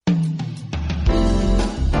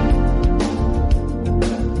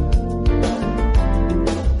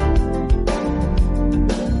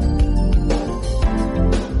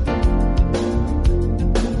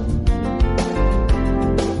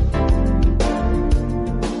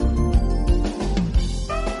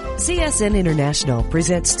CSN International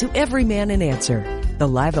presents To Every Man an Answer, the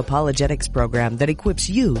live apologetics program that equips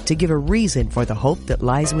you to give a reason for the hope that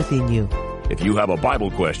lies within you. If you have a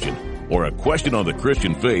Bible question or a question on the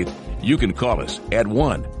Christian faith, you can call us at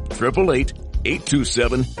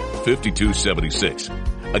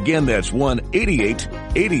 1-888-827-5276. Again, that's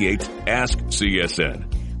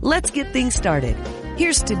 1-8888-ASK-CSN. Let's get things started.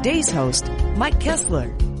 Here's today's host, Mike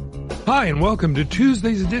Kessler. Hi, and welcome to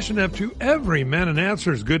Tuesday's edition of To Every Man an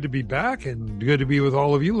Answer. It's good to be back and good to be with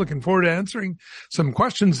all of you. Looking forward to answering some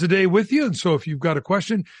questions today with you. And so if you've got a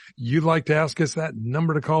question you'd like to ask us, that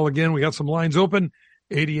number to call again. We got some lines open,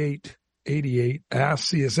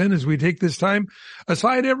 8888-ASK-CSN, as we take this time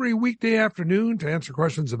aside every weekday afternoon to answer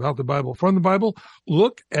questions about the Bible, from the Bible,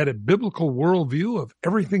 look at a biblical worldview of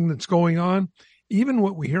everything that's going on, even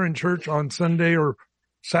what we hear in church on Sunday or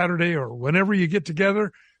Saturday or whenever you get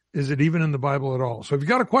together. Is it even in the Bible at all? So if you've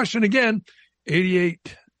got a question, again,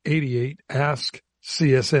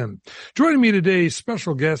 8888-ASK-CSN. Joining me today,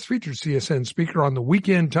 special guest, featured CSN speaker on the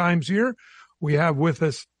weekend times here. We have with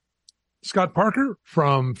us Scott Parker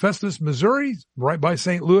from Festus, Missouri, right by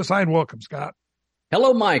St. Louis. Hi, and welcome, Scott.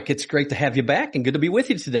 Hello, Mike. It's great to have you back and good to be with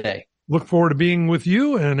you today. Look forward to being with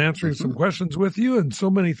you and answering some questions with you, and so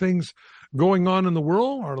many things going on in the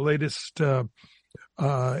world. Our latest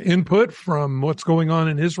input from what's going on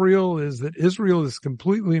in Israel is that Israel is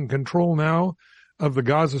completely in control now of the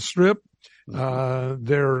Gaza Strip.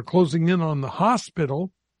 They're closing in on the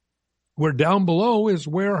hospital, where down below is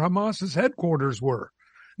where Hamas's headquarters were.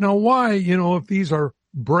 Now, why, if these are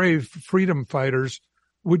brave freedom fighters,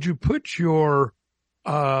 would you put your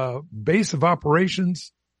base of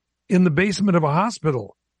operations in the basement of a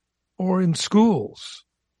hospital or in schools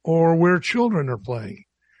or where children are playing?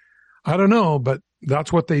 I don't know, but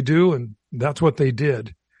that's what they do, and that's what they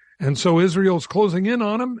did. And so Israel's closing in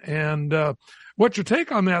on them. And what's your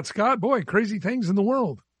take on that, Scott? Boy, crazy things in the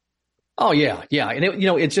world. Oh, yeah. And,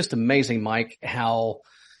 it's just amazing, Mike, how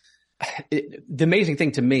the amazing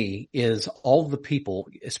thing to me is all the people,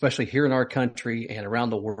 especially here in our country and around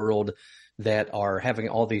the world, that are having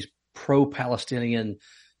all these pro-Palestinian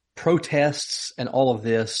protests and all of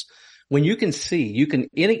this. When you can see,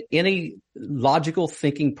 any logical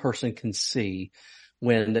thinking person can see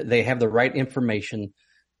when they have the right information,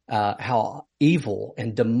 how evil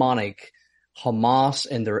and demonic Hamas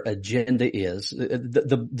and their agenda is.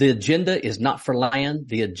 The agenda is not for land.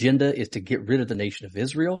 The agenda is to get rid of the nation of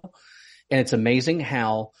Israel. And it's amazing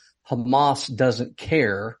how Hamas doesn't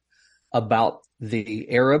care about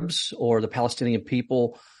the Arabs or the Palestinian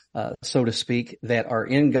people, so to speak, that are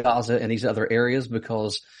in Gaza and these other areas,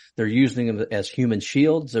 because they're using them as human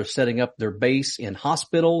shields. They're setting up their base in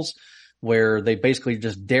hospitals where they basically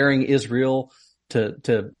just daring Israel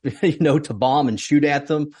to bomb and shoot at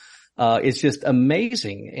them. It's just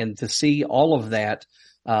amazing. And to see all of that,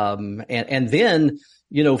 and then,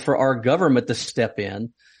 for our government to step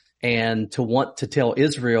in and to want to tell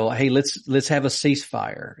Israel, hey, let's have a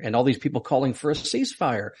ceasefire, and all these people calling for a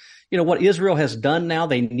ceasefire. What Israel has done now,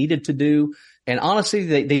 they needed to do. And honestly,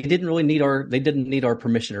 they didn't really need our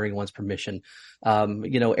permission or anyone's permission.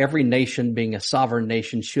 Every nation, being a sovereign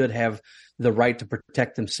nation, should have the right to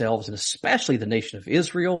protect themselves, and especially the nation of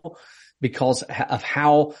Israel, because of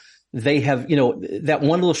how they have, that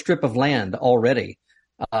one little strip of land already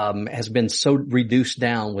has been so reduced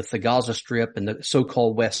down with the Gaza Strip and the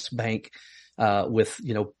so-called West Bank, with,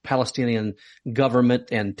 Palestinian government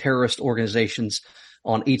and terrorist organizations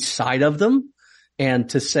on each side of them. And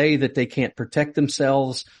to say that they can't protect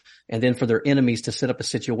themselves, and then for their enemies to set up a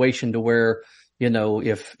situation to where,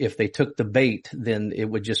 if they took the bait, then it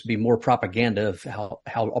would just be more propaganda of how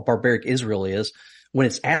barbaric Israel is, when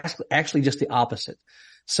it's actually just the opposite.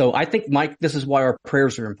 So I think, Mike, this is why our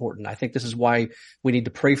prayers are important. I think this is why we need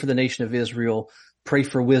to pray for the nation of Israel, pray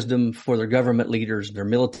for wisdom for their government leaders, their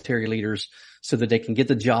military leaders, so that they can get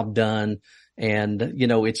the job done. And,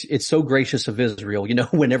 it's so gracious of Israel,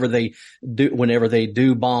 whenever they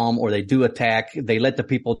do bomb or they do attack, they let the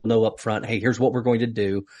people know up front, hey, here's what we're going to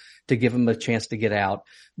do, to give them a chance to get out.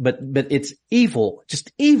 But it's evil,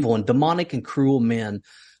 just evil and demonic and cruel men,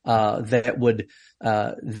 that would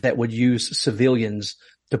use civilians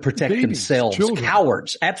to protect themselves. Children.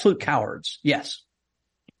 Cowards, absolute cowards. Yes.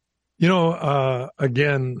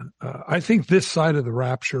 Again, I think this side of the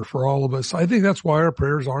rapture for all of us, I think that's why our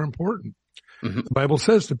prayers are important. The Bible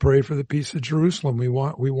says to pray for the peace of Jerusalem. We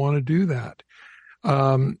want to do that.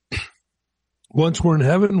 Once we're in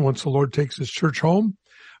heaven, once the Lord takes his church home,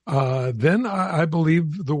 then I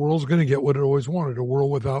believe the world's going to get what it always wanted, a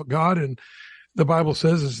world without God. And the Bible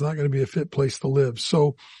says it's not going to be a fit place to live.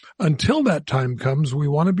 So until that time comes, we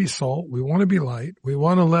want to be salt. We want to be light. We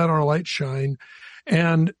want to let our light shine.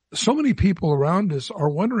 And so many people around us are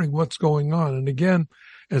wondering what's going on. And again,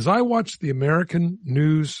 as I watch the American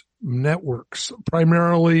news networks,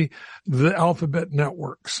 primarily the alphabet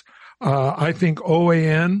networks, I think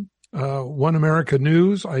OAN, One America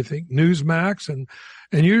News, I think Newsmax,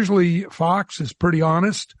 and usually Fox is pretty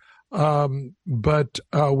honest. But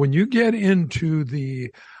when you get into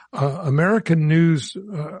the American news,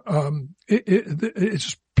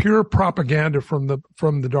 it's pure propaganda from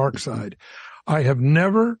the dark side. I have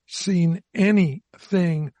never seen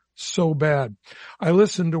anything so bad. I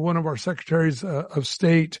listened to one of our secretaries of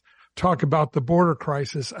state talk about the border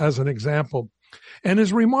crisis as an example. And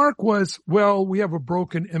his remark was, well, we have a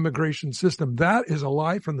broken immigration system. That is a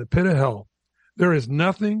lie from the pit of hell. There is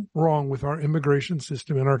nothing wrong with our immigration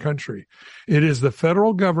system in our country. It is the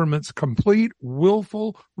federal government's complete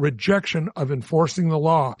willful rejection of enforcing the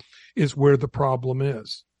law is where the problem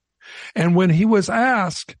is. And when he was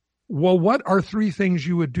asked, well, what are 3 things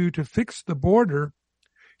you would do to fix the border?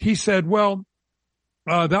 He said, well,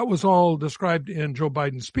 that was all described in Joe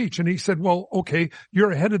Biden's speech. And he said, well, okay,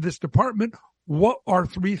 you're head of this department. What are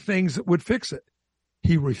 3 things that would fix it?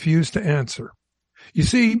 He refused to answer. You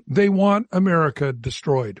see, they want America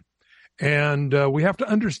destroyed. And we have to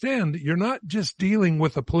understand that you're not just dealing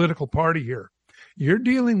with a political party here. You're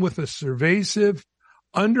dealing with a pervasive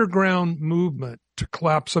underground movement to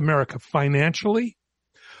collapse America financially,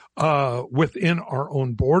 within our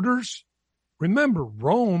own borders. Remember,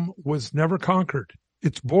 Rome was never conquered.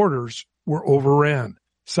 Its borders were overran.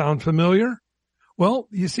 Sound familiar? Well,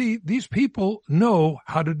 you see, these people know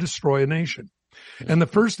how to destroy a nation. And the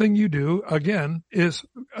first thing you do, again, is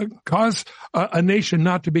cause a nation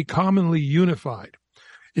not to be commonly unified.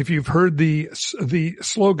 If you've heard the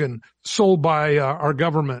slogan sold by our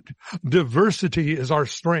government, diversity is our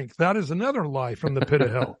strength. That is another lie from the pit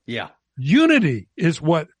of hell. Yeah. Unity is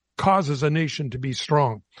what causes a nation to be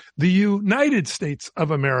strong. The United States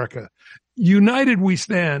of America. United we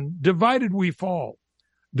stand, divided we fall.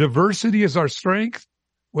 Diversity is our strength.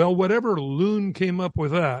 Well, whatever loon came up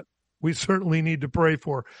with that, we certainly need to pray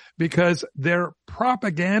for, because they're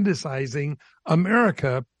propagandizing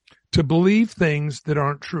America to believe things that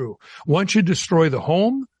aren't true. Once you destroy the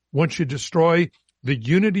home, once you destroy the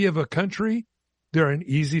unity of a country, they're an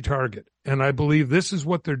easy target. And I believe this is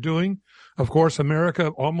what they're doing. Of course, America,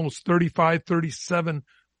 almost $37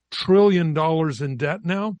 trillion in debt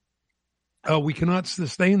now. We cannot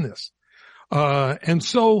sustain this. And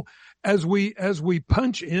so as we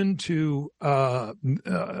punch into,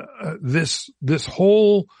 this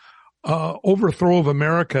whole, overthrow of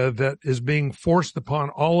America that is being forced upon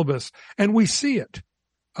all of us, and we see it.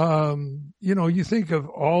 You think of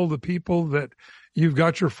all the people that you've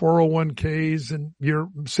got your 401ks and your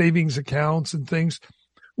savings accounts and things.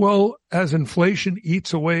 Well, as inflation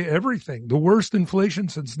eats away everything, the worst inflation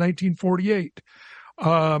since 1948,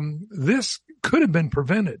 this could have been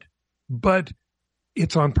prevented, but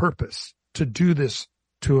it's on purpose to do this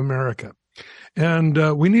to America.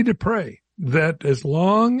 And we need to pray that as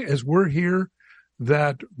long as we're here,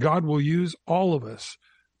 that God will use all of us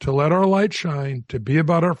to let our light shine, to be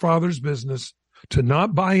about our Father's business, to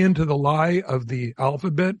not buy into the lie of the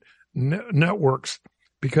alphabet networks.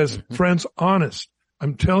 Because, friends, honest,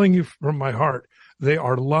 I'm telling you from my heart, they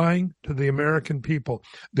are lying to the American people.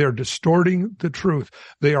 They're distorting the truth.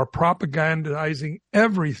 They are propagandizing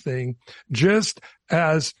everything, just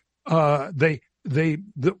as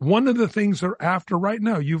one of the things they're after right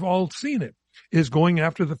now, you've all seen it, is going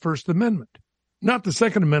after the First Amendment. Not the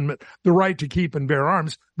Second Amendment, the right to keep and bear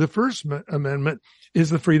arms. The First Amendment is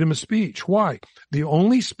the freedom of speech. Why? The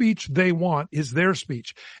only speech they want is their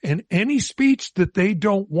speech. And any speech that they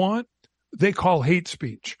don't want, they call hate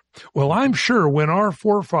speech. Well, I'm sure when our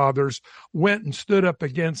forefathers went and stood up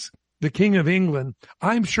against the King of England,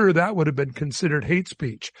 I'm sure that would have been considered hate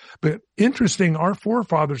speech. But interesting, our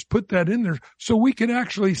forefathers put that in there so we could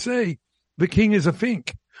actually say the king is a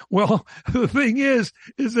fink. Well, the thing is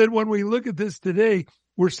that when we look at this today,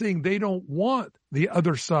 we're seeing they don't want the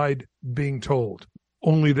other side being told,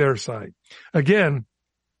 only their side. Again,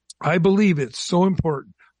 I believe it's so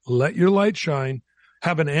important. Let your light shine.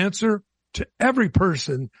 Have an answer to every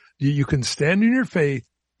person that you can stand in your faith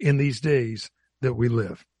in these days that we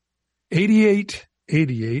live.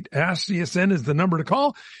 8888 Ask CSN is the number to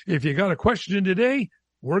call. If you got a question today,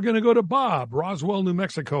 we're going to go to Bob, Roswell, New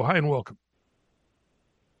Mexico. Hi and welcome.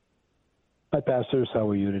 Hi, pastors. How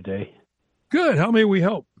are you today? Good. How may we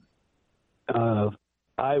help?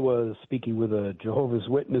 I was speaking with a Jehovah's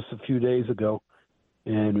Witness a few days ago,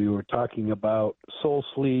 and we were talking about soul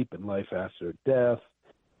sleep and life after death.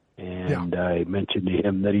 And I mentioned to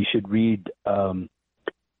him that he should read The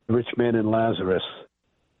Rich Man and Lazarus.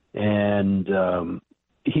 And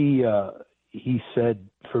he said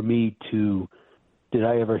for me to, did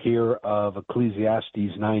I ever hear of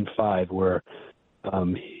Ecclesiastes 9:5, where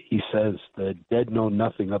he says, the dead know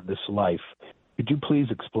nothing of this life. Could you please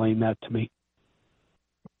explain that to me?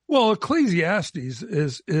 Well, Ecclesiastes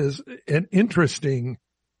is an interesting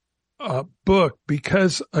book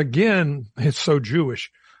because, again, it's so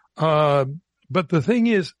Jewish. But the thing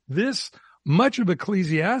is, much of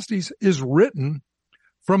Ecclesiastes is written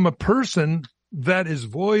from a person that is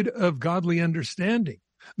void of godly understanding.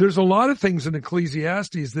 There's a lot of things in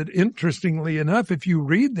Ecclesiastes that, interestingly enough, if you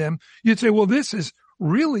read them, you'd say, well, this is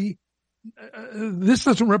really, this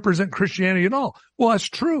doesn't represent Christianity at all. Well, that's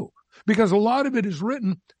true, because a lot of it is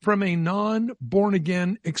written from a non-born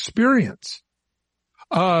again experience.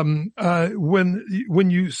 When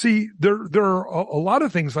you see, there are a lot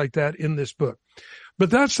of things like that in this book,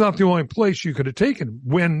 but that's not the only place you could have taken.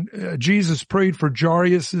 When Jesus prayed for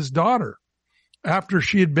Jairus' daughter after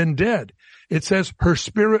she had been dead, it says her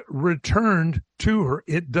spirit returned to her.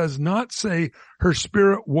 It does not say her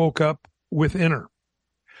spirit woke up within her.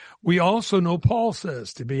 We also know Paul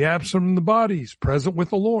says to be absent from the body is present with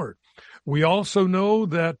the Lord. We also know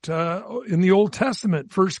that in the Old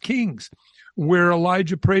Testament, 1 Kings, where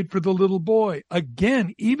Elijah prayed for the little boy,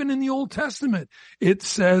 again, even in the Old Testament, it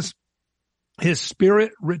says his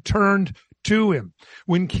spirit returned to him.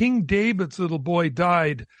 When King David's little boy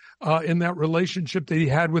died in that relationship that he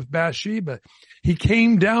had with Bathsheba, he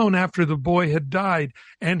came down after the boy had died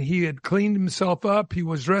and he had cleaned himself up. He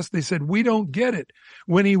was dressed. They said, we don't get it.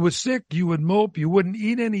 When he was sick, you would mope. You wouldn't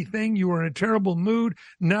eat anything. You were in a terrible mood.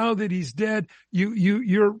 Now that he's dead,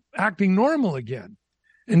 you're acting normal again.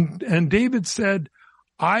 And David said,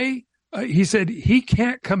 he said, he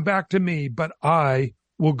can't come back to me, but I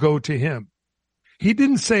will go to him. He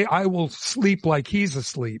didn't say, I will sleep like he's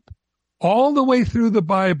asleep. All the way through the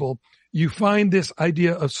Bible, you find this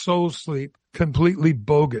idea of soul sleep completely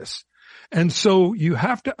bogus. And so you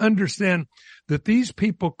have to understand that these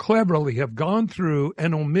people cleverly have gone through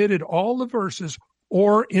and omitted all the verses,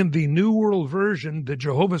 or in the New World Version, the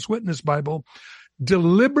Jehovah's Witness Bible,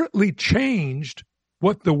 deliberately changed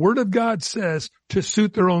what the Word of God says to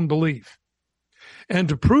suit their own belief. And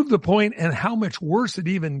to prove the point and how much worse it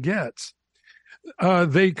even gets,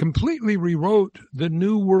 they completely rewrote the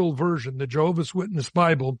New World Version, the Jehovah's Witness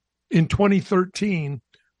Bible, in 2013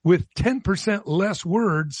 with 10% less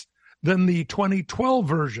words than the 2012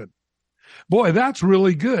 version. Boy, that's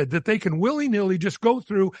really good that they can willy-nilly just go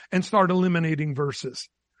through and start eliminating verses.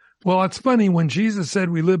 Well, it's funny, when Jesus said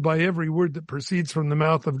we live by every word that proceeds from the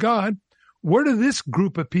mouth of God, where did this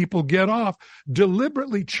group of people get off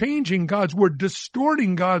deliberately changing God's word,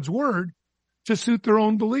 distorting God's word to suit their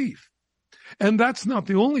own belief? And that's not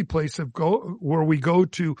the only place where we go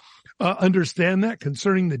to understand that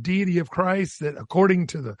concerning the deity of Christ, that according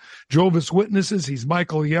to the Jehovah's Witnesses, he's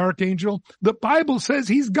Michael the Archangel. The Bible says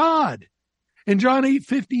he's God. In John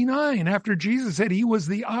 8:59, after Jesus said he was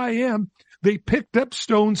the I am, they picked up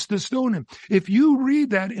stones to stone him. If you read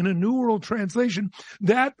that in a New World Translation,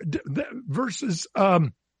 that verses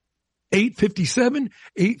 857,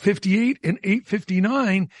 858, and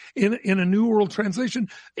 859 in a New World Translation,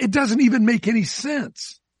 it doesn't even make any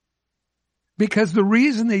sense. Because the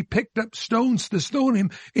reason they picked up stones to stone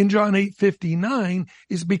him in John 8:59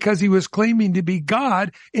 is because he was claiming to be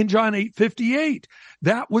God in John 8:58.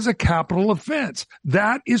 That was a capital offense.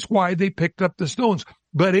 That is why they picked up the stones.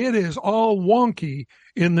 But it is all wonky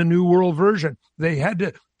in the New World Version. They had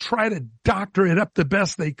to try to doctor it up the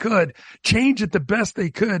best they could, change it the best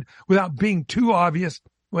they could without being too obvious.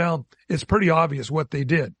 Well, it's pretty obvious what they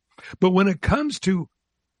did. But when it comes to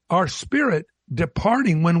our spirit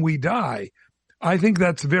departing when we die, I think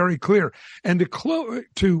that's very clear. And go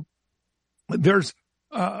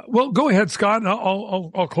ahead, Scott, and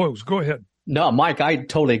I'll close. Go ahead. No, Mike, I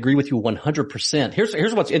totally agree with you 100%.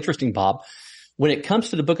 Here's what's interesting, Bob. When it comes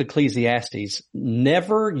to the book of Ecclesiastes,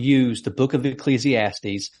 never use the book of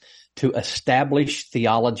Ecclesiastes to establish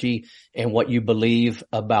theology and what you believe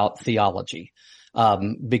about theology.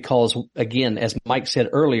 Because again, as Mike said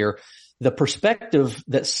earlier, the perspective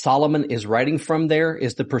that Solomon is writing from there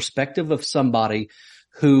is the perspective of somebody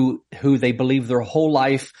who they believe their whole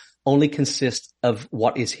life only consists of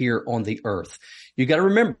what is here on the earth. You got to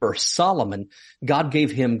remember, Solomon, God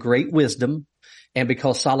gave him great wisdom. And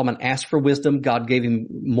because Solomon asked for wisdom, God gave him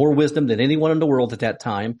more wisdom than anyone in the world at that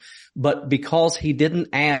time. But because he didn't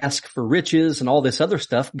ask for riches and all this other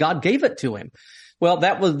stuff, God gave it to him. Well,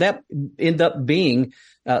 that ended up being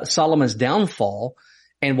Solomon's downfall.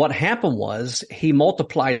 And what happened was he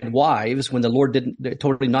multiplied wives when the Lord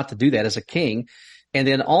told him not to do that as a king. And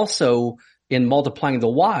then also in multiplying the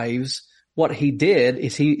wives, what he did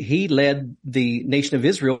is he led the nation of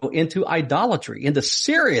Israel into idolatry, into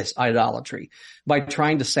serious idolatry, by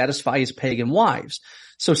trying to satisfy his pagan wives.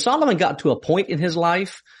 So Solomon got to a point in his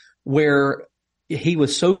life where he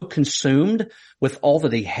was so consumed with all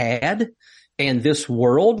that he had and this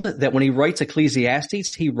world that when he writes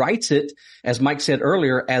Ecclesiastes, he writes it, as Mike said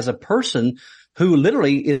earlier, as a person who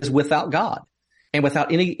literally is without God and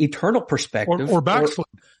without any eternal perspective. Or backslid.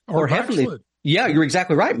 Or heavenly. Yeah, you're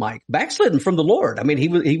exactly right, Mike. Backslidden from the Lord. I mean,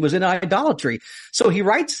 he was in idolatry. So he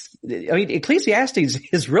writes, Ecclesiastes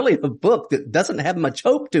is really a book that doesn't have much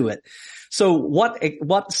hope to it. So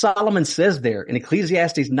what Solomon says there in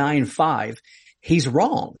Ecclesiastes 9:5, he's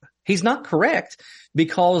wrong. He's not correct,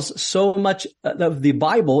 because so much of the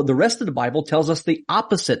Bible, the rest of the Bible, tells us the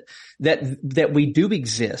opposite, that we do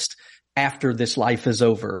exist after this life is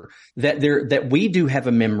over, that we do have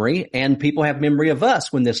a memory, and people have memory of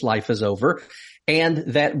us when this life is over, and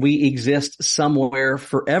that we exist somewhere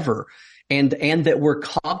forever, and that we're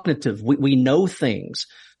cognitive. We know things.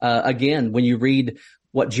 Again, when you read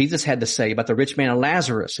what Jesus had to say about the rich man and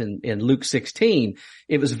Lazarus in Luke 16,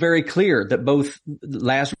 it was very clear that both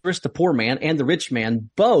Lazarus, the poor man, and the rich man,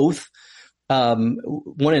 both,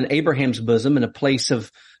 one in Abraham's bosom in a place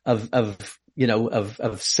of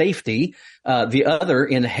safety, the other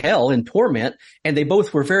in hell, in torment, and they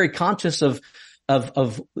both were very conscious of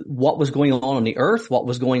what was going on the earth, what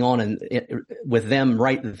was going on with them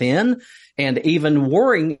right then, and even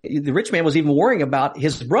worrying. The rich man was even worrying about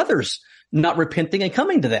his brothers not repenting and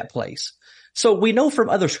coming to that place. So we know from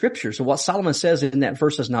other scriptures, so what Solomon says in that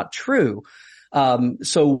verse is not true.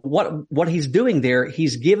 So what he's doing there,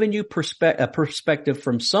 he's giving you a perspective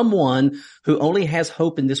from someone who only has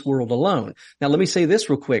hope in this world alone. Now, let me say this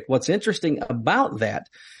real quick. What's interesting about that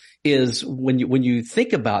is when you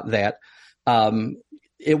think about that,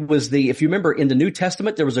 it was if you remember in the New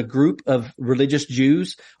Testament, there was a group of religious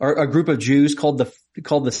Jews, or a group of Jews called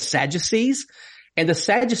the Sadducees. And the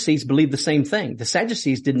Sadducees believed the same thing. The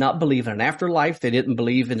Sadducees did not believe in an afterlife. They didn't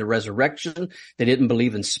believe in the resurrection. They didn't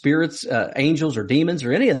believe in spirits, angels or demons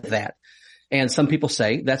or any of that. And some people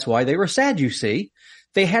say that's why they were sad, you see.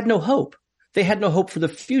 They had no hope. They had no hope for the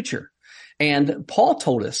future. And Paul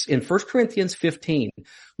told us in 1 Corinthians 15,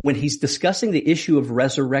 when he's discussing the issue of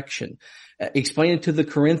resurrection, explaining to the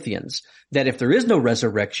Corinthians that if there is no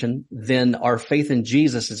resurrection, then our faith in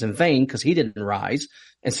Jesus is in vain, because he didn't rise,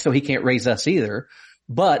 and so he can't raise us either.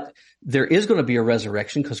 But there is going to be a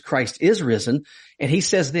resurrection because Christ is risen. And he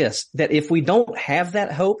says this, that if we don't have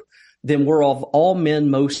that hope, then we're of all men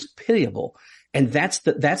most pitiable. And that's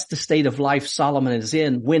the state of life Solomon is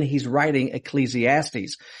in when he's writing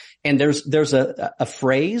Ecclesiastes. And there's a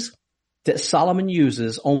phrase that Solomon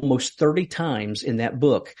uses almost 30 times in that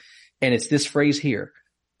book. And it's this phrase here,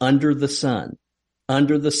 under the sun,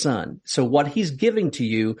 under the sun. So what he's giving to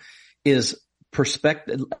you is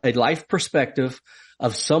a life perspective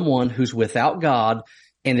of someone who's without God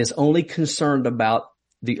and is only concerned about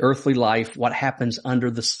the earthly life, what happens under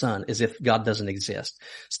the sun, as if God doesn't exist.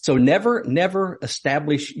 So never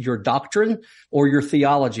establish your doctrine or your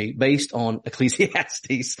theology based on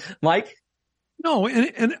Ecclesiastes. Mike? No,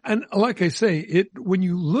 and like I say, when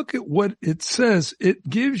you look at what it says, it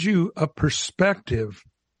gives you a perspective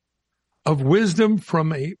of wisdom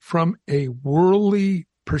from a worldly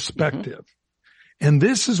perspective. Mm-hmm. And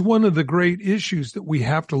this is one of the great issues that we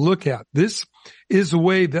have to look at. This is a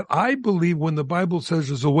way that I believe when the Bible says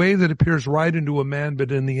there's a way that appears right unto a man,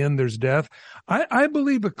 but in the end there's death. I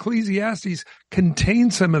believe Ecclesiastes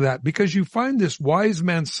contains some of that, because you find this wise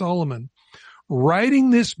man Solomon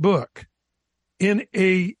writing this book in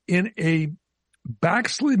a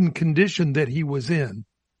backslidden condition that he was in,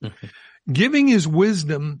 mm-hmm. giving his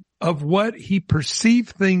wisdom of what he perceived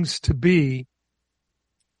things to be,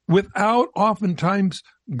 without oftentimes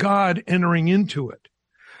God entering into it.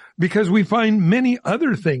 Because we find many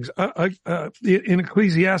other things in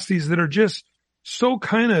Ecclesiastes that are just so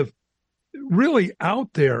kind of really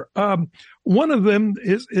out there. One of them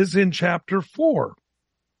is in chapter 4,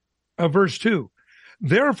 verse 2.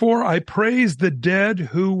 Therefore I praise the dead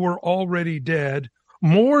who were already dead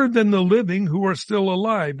more than the living who are still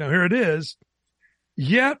alive. Now here it is.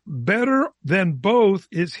 Yet better than both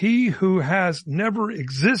is he who has never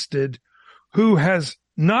existed, who has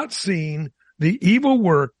not seen the evil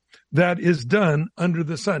work that is done under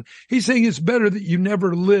the sun. He's saying it's better that you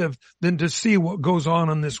never lived than to see what goes on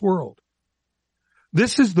in this world.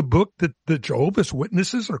 This is the book that the Jehovah's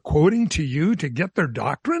Witnesses are quoting to you to get their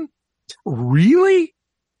doctrine? Really?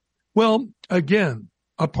 Well, again,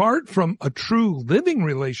 apart from a true living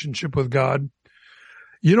relationship with God,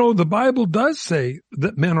 the Bible does say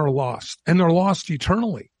that men are lost, and they're lost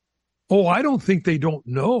eternally. Oh, I don't think they don't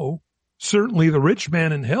know. Certainly the rich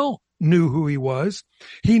man in hell knew who he was.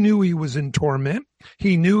 He knew he was in torment.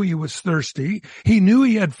 He knew he was thirsty. He knew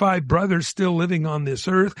he had 5 brothers still living on this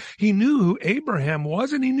earth. He knew who Abraham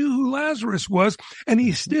was, and he knew who Lazarus was, and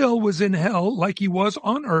he still was in hell like he was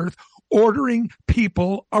on earth, ordering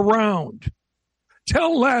people around.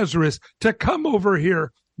 Tell Lazarus to come over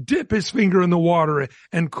here, dip his finger in the water,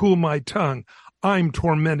 and cool my tongue. I'm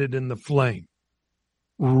tormented in the flame.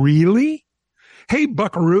 Really? Hey,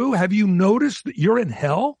 buckaroo, have you noticed that you're in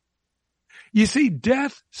hell? You see,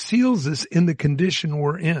 death seals us in the condition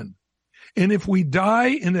we're in. And if we die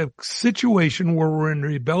in a situation where we're in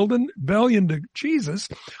rebellion to Jesus,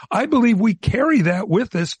 I believe we carry that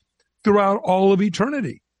with us throughout all of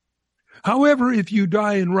eternity. However, if you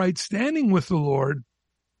die in right standing with the Lord,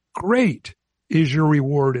 great is your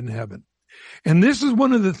reward in heaven. And this is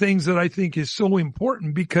one of the things that I think is so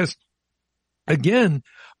important because, again,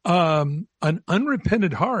 an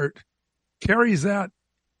unrepented heart carries that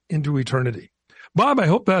into eternity. Bob, I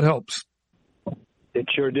hope that helps. It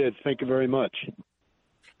sure did. Thank you very much.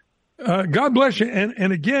 God bless you.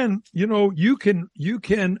 And again, you can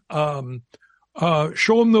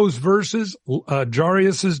show them those verses,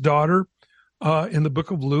 Jairus' daughter, in the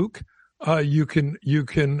book of Luke. You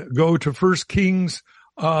can go to 1 Kings,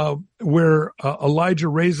 where Elijah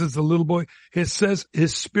raises the little boy. It says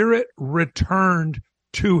his spirit returned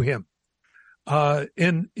to him.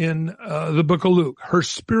 In the book of Luke, her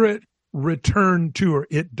spirit returned to her.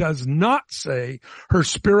 It does not say her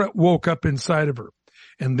spirit woke up inside of her.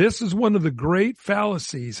 And this is one of the great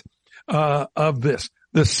fallacies of this.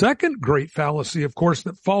 The second great fallacy, of course,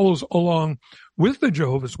 that follows along with the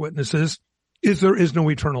Jehovah's Witnesses is there is no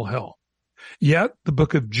eternal hell. Yet the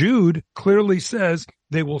book of Jude clearly says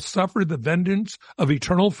they will suffer the vengeance of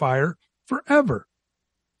eternal fire forever.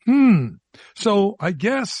 So I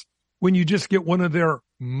guess when you just get one of their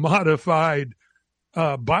modified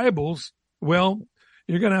Bibles, well,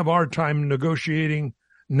 you're going to have a hard time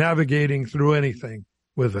navigating through anything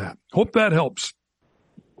with that. Hope that helps.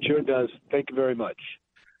 Sure does. Thank you very much.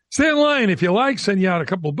 Stay in line if you like. Send you out a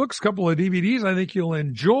couple of books, a couple of DVDs I think you'll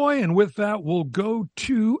enjoy. And with that, we'll go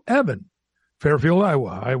to Evan, Fairfield,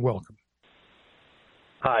 Iowa. I welcome.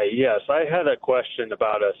 Hi, yes. I had a question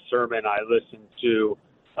about a sermon I listened to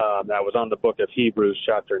that was on the book of Hebrews,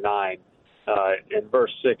 chapter 9. In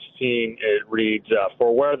verse 16, it reads,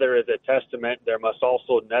 "For where there is a testament, there must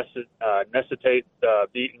also necessity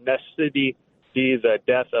be the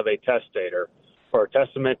death of a testator. For a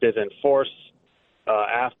testament is in force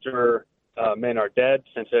after men are dead,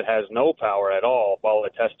 since it has no power at all while the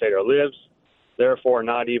testator lives. Therefore,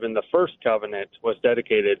 not even the first covenant was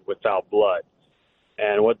dedicated without blood."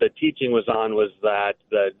 And what the teaching was on was that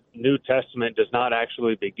the New Testament does not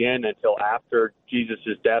actually begin until after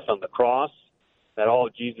Jesus' death on the cross, that all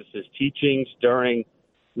of Jesus' teachings during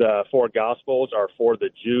the 4 Gospels are for the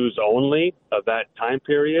Jews only of that time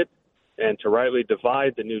period. And to rightly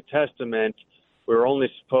divide the New Testament, we're only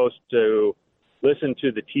supposed to listen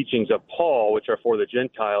to the teachings of Paul, which are for the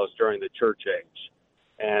Gentiles during the church age.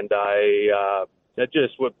 And that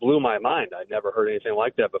just what blew my mind. I'd never heard anything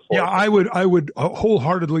like that before. Yeah, I would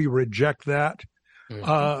wholeheartedly reject that.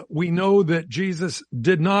 Mm-hmm. We know that Jesus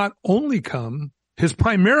did not only come, his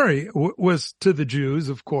primary was to the Jews,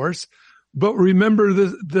 of course, but remember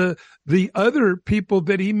the other people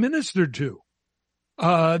that he ministered to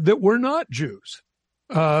that were not Jews.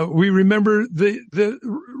 We remember the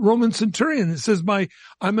Roman centurion that says,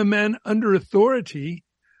 I'm a man under authority.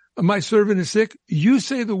 My servant is sick. You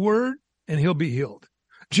say the word and he'll be healed.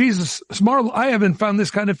 Jesus, I haven't found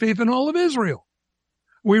this kind of faith in all of Israel.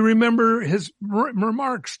 We remember his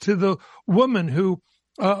remarks to the woman who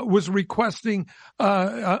was requesting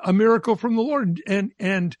a miracle from the Lord.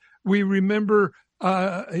 And we remember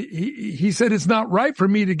he said, it's not right for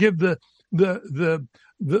me to give the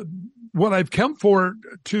what I've come for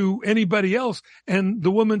to anybody else. And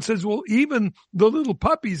the woman says, well, even the little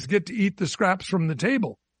puppies get to eat the scraps from the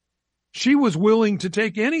table. She was willing to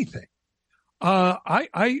take anything.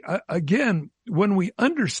 Again, when we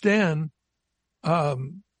understand,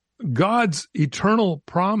 God's eternal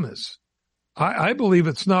promise, I believe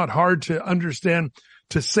it's not hard to understand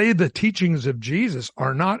to say the teachings of Jesus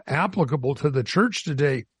are not applicable to the church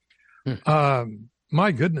today.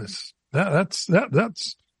 My goodness, that's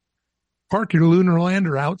park your lunar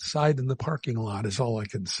lander outside in the parking lot is all I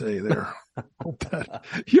can say there.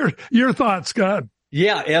 Your thoughts, Scott?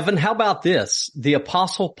 Yeah, Evan, how about this? The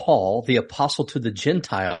Apostle Paul, the apostle to the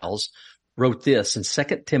Gentiles, wrote this in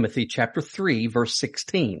 2 Timothy chapter 3, verse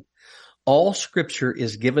 16. All scripture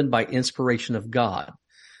is given by inspiration of God.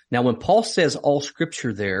 Now, when Paul says all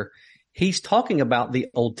scripture there, he's talking about the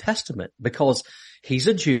Old Testament because he's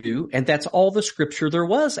a Jew and that's all the scripture there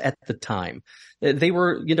was at the time. They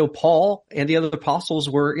were, Paul and the other apostles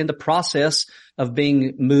were in the process of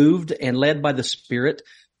being moved and led by the Spirit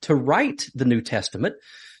to write the New Testament.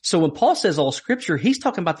 So when Paul says all scripture, he's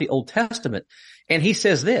talking about the Old Testament. And he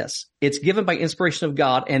says this, it's given by inspiration of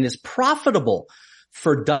God and is profitable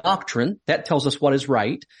for doctrine. That tells us what is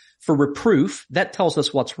right. For reproof, that tells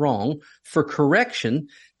us what's wrong. For correction,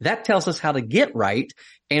 that tells us how to get right.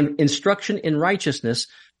 And instruction in righteousness,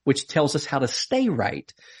 which tells us how to stay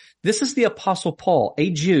right. This is the Apostle Paul,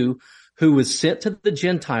 a Jew who was sent to the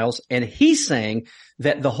Gentiles, and he's saying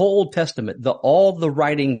that the whole Old Testament, all the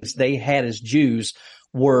writings they had as Jews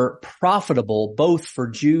were profitable both for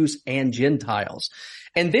Jews and Gentiles.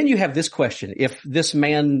 And then you have this question, if this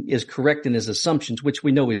man is correct in his assumptions, which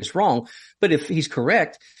we know is wrong, but if he's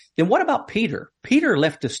correct, then what about Peter? Peter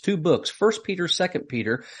left us 2 books, 1 Peter, 2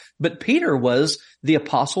 Peter, but Peter was the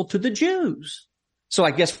apostle to the Jews. So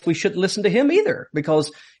I guess we shouldn't listen to him either,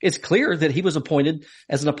 because it's clear that he was appointed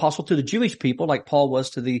as an apostle to the Jewish people like Paul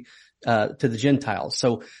was to the Gentiles.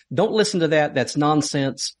 So don't listen to that. That's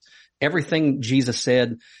nonsense. Everything Jesus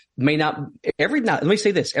said let me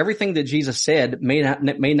say this. Everything that Jesus said may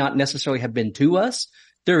not necessarily have been to us.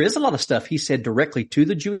 There is a lot of stuff he said directly to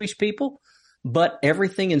the Jewish people, but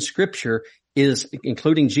everything in scripture is,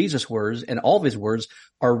 including Jesus' words and all of his words,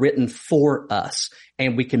 are written for us,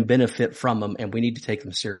 and we can benefit from them, and we need to take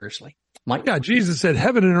them seriously. Mike? Yeah, Jesus said,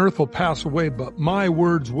 heaven and earth will pass away, but my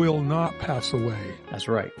words will not pass away. That's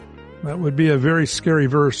right. That would be a very scary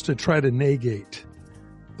verse to try to negate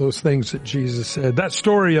those things that Jesus said. That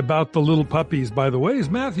story about the little puppies, by the way, is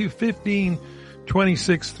Matthew 15,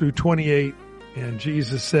 26 through 28. And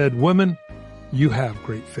Jesus said, women, you have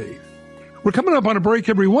great faith. We're coming up on a break,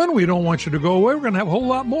 everyone. We don't want you to go away. We're going to have a whole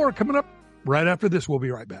lot more coming up right after this. We'll be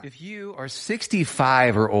right back. If you are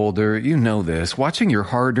 65 or older, you know this. Watching your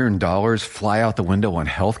hard-earned dollars fly out the window on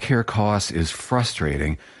healthcare costs is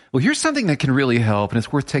frustrating. Well, here's something that can really help, and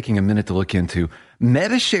it's worth taking a minute to look into.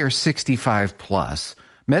 MediShare 65 Plus.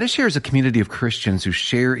 MediShare is a community of Christians who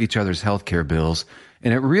share each other's healthcare bills,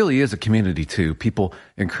 and it really is a community too. People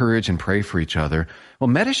encourage and pray for each other. Well,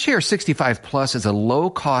 MediShare 65 Plus is a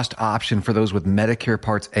low-cost option for those with Medicare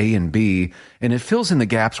Parts A and B, and it fills in the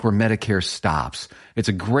gaps where Medicare stops. It's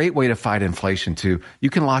a great way to fight inflation too. You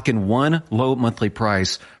can lock in one low monthly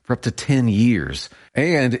price for up to 10 years.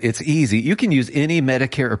 And it's easy. You can use any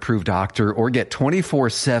Medicare-approved doctor or get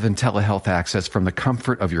 24/7 telehealth access from the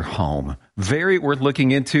comfort of your home. Very worth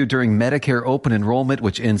looking into during Medicare open enrollment,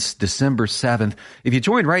 which ends December 7th. If you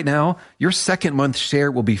join right now, your second month share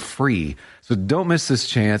will be free. So don't miss this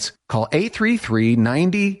chance. Call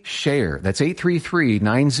 833-90-SHARE. That's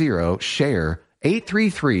 833-90-SHARE.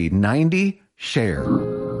 833-90-SHARE.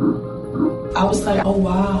 I was like, oh,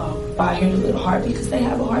 wow. I hear the little heartbeat because they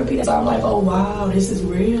have a heartbeat. So I'm like, oh, wow, this is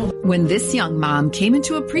real. When this young mom came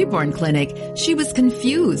into a preborn clinic, she was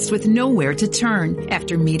confused with nowhere to turn.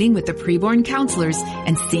 After meeting with the preborn counselors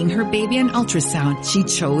and seeing her baby on ultrasound, she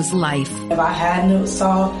chose life. If I hadn't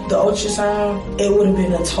saw the ultrasound, it would have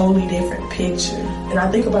been a totally different picture. And I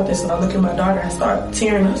think about this when I look at my daughter, I start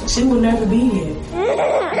tearing up. She will never be here.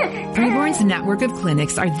 Preborn's network of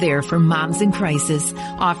clinics are there for moms in crisis,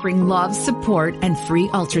 offering love, support, and free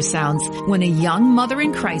ultrasounds. When a young mother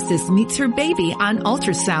in crisis meets her baby on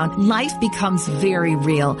ultrasound, life becomes very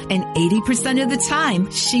real, and 80% of the time,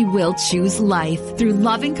 she will choose life. Through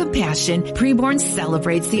love and compassion, Preborn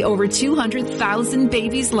celebrates the over 200,000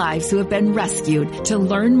 babies' lives who have been rescued. To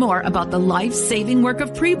learn more about the life-saving work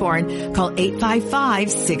of Preborn, call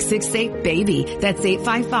 855-668-BABY. That's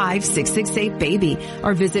 855-668-BABY.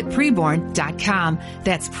 Or visit preborn.com.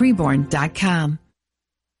 That's preborn.com.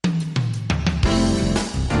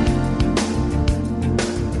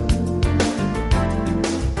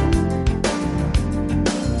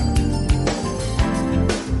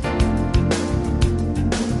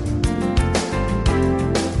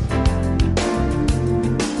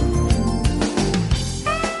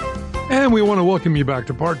 And we want to welcome you back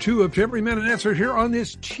to part 2 of To Every Man an Answer here on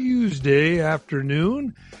this Tuesday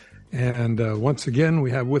afternoon. And once again,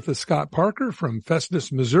 we have with us Scott Parker from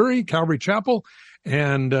Festus, Missouri, Calvary Chapel.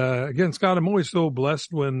 And again, Scott, I'm always so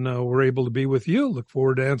blessed when we're able to be with you. Look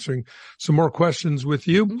forward to answering some more questions with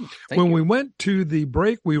you. When we went to the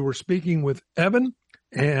break, we were speaking with Evan,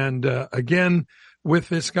 and again, with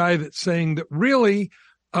this guy that's saying that really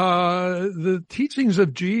the teachings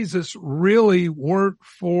of Jesus really weren't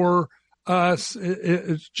for us.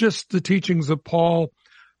 It's just the teachings of Paul.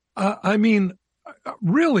 I mean,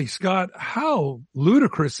 really, Scott, how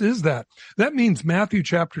ludicrous is that? That means Matthew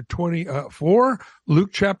chapter 24, Luke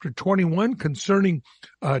chapter 21 concerning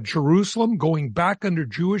Jerusalem going back under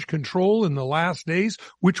Jewish control in the last days,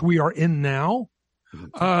 which we are in now.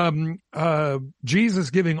 Jesus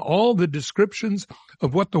giving all the descriptions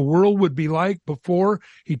of what the world would be like before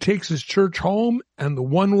he takes his church home, and the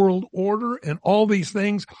one world order, and all these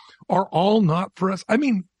things are all not for us. I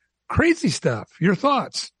mean, crazy stuff. Your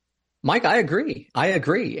thoughts? Mike, I agree.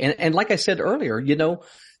 And like I said earlier, you know,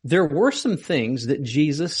 there were some things that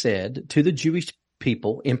Jesus said to the Jewish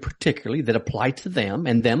people in particularly that apply to them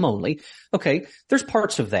and them only. Okay, there's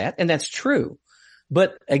parts of that, and that's true.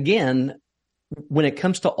 But again, when it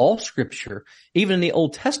comes to all scripture, even in the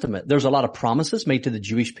Old Testament, there's a lot of promises made to the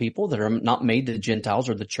Jewish people that are not made to the Gentiles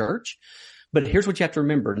or the church. But here's what you have to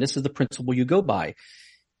remember, and this is the principle you go by.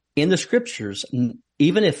 In the scriptures,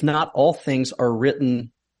 even if not all things are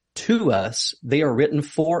written to us, they are written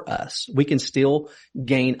for us. We can still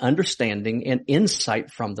gain understanding and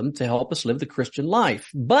insight from them to help us live the Christian life.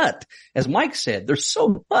 But as Mike said, there's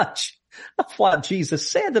so much of what Jesus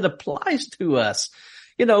said that applies to us.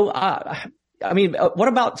 You know, I mean, what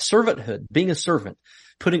about servanthood, being a servant,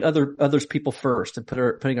 putting others people first and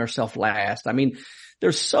putting ourselves last? I mean,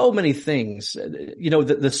 there's so many things. You know,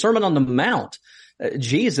 the Sermon on the Mount,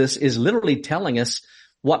 Jesus is literally telling us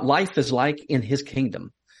what life is like in his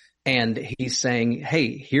kingdom. And he's saying,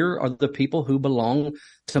 hey, here are the people who belong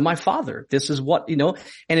to my Father. This is what, you know,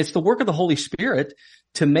 and it's the work of the Holy Spirit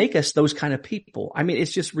to make us those kind of people. I mean,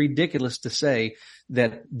 it's just ridiculous to say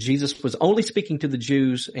that Jesus was only speaking to the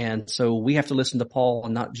Jews, and so we have to listen to Paul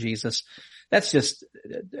and not Jesus. That's just,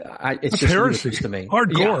 it's just heresy to me.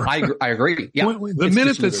 Hardcore. Yeah, I agree. Yeah. The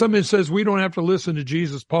minute that somebody says we don't have to listen to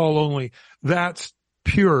Jesus, Paul only, that's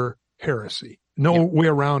pure heresy. No way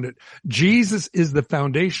around it. Jesus is the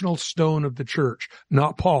foundational stone of the church,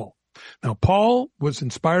 not Paul. Now, Paul was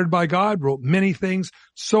inspired by God, wrote many things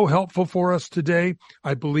so helpful for us today.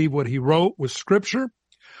 I believe what he wrote was scripture.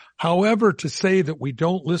 However, to say that we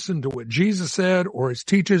don't listen to what Jesus said or his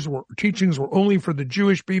teachings were only for the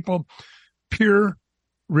Jewish people, pure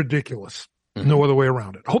ridiculous. No other way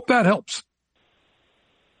around it. Hope that helps.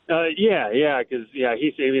 Because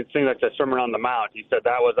he's even saying like the Sermon on the Mount. He said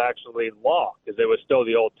that was actually law because it was still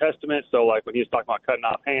the Old Testament. So like when he was talking about cutting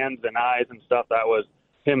off hands and eyes and stuff, that was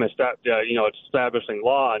him establishing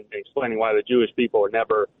law and explaining why the Jewish people would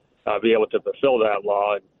never be able to fulfill that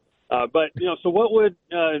law. But so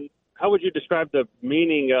how would you describe the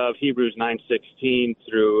meaning of Hebrews 9:16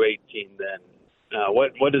 through 18? Then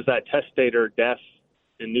what does that testator death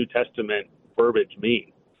in New Testament verbiage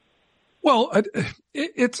mean? Well,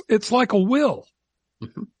 it's like a will,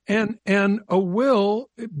 and a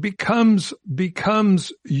will becomes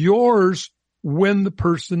yours when the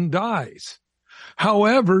person dies.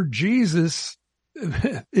 However, Jesus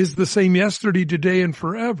is the same yesterday, today, and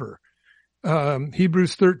forever.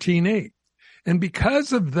 Hebrews 13:8. And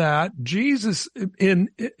because of that, Jesus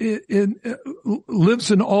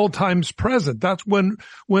lives in all times present. That's when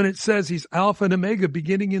it says he's Alpha and Omega,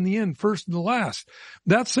 beginning and the end, first and the last.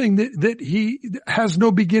 That's saying that he has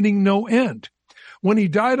no beginning, no end. When he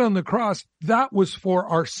died on the cross, that was for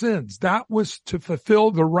our sins. That was to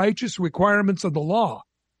fulfill the righteous requirements of the law.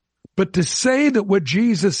 But to say that what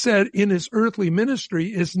Jesus said in his earthly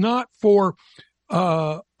ministry is not for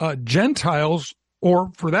Gentiles,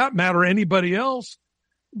 or for that matter, anybody else,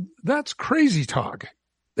 that's crazy talk.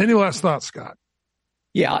 Any last thoughts, Scott?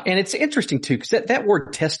 Yeah, and it's interesting too, because that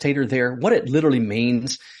word testator there, what it literally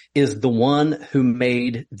means is the one who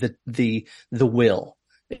made the will.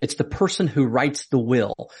 It's the person who writes the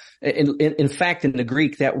will. In fact, in the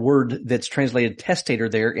Greek, that word that's translated testator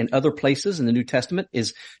there in other places in the New Testament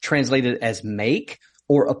is translated as make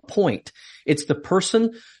or appoint. It's the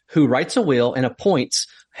person who writes a will and appoints,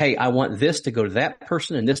 hey, I want this to go to that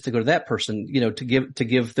person and this to go to that person, to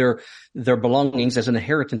give their belongings as an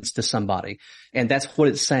inheritance to somebody. And that's what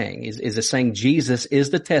it's saying, is it's saying Jesus is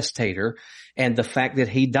the testator, and the fact that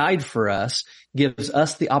he died for us gives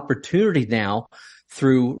us the opportunity now,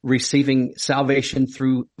 through receiving salvation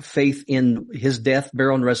through faith in his death,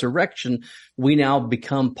 burial, and resurrection, we now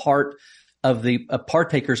become part of the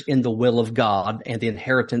partakers in the will of God and the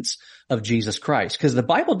inheritance of Jesus Christ. Because the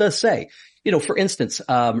Bible does say, for instance,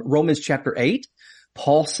 Romans chapter 8,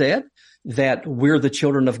 Paul said that we're the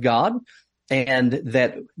children of God, and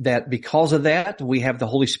that because of that, we have the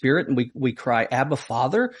Holy Spirit, and we cry, Abba,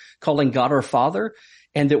 Father, calling God our Father,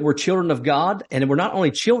 and that we're children of God, and we're not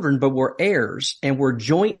only children, but we're heirs, and we're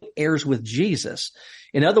joint heirs with Jesus.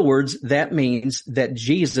 In other words, that means that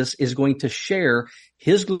Jesus is going to share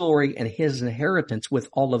his glory and his inheritance with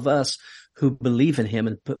all of us who believe in him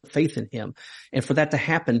and put faith in him. And for that to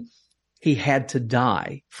happen, he had to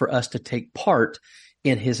die for us to take part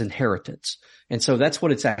in his inheritance. And so that's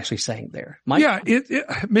what it's actually saying there. Mike? Yeah,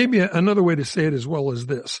 it maybe another way to say it as well as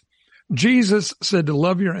this. Jesus said to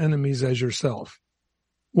love your enemies as yourself.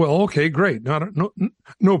 Well, okay, great.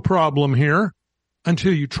 No problem here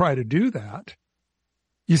until you try to do that.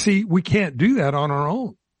 You see, we can't do that on our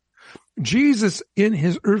own. Jesus, in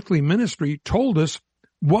his earthly ministry, told us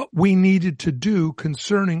what we needed to do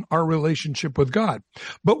concerning our relationship with God.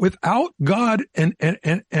 But without God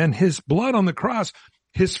and his blood on the cross,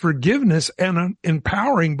 his forgiveness and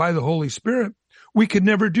empowering by the Holy Spirit, we could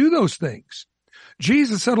never do those things.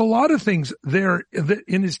 Jesus said a lot of things there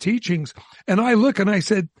in his teachings, and I look and I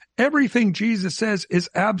said, everything Jesus says is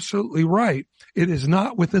absolutely right. It is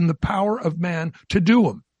not within the power of man to do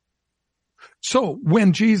them. So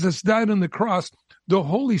when Jesus died on the cross, the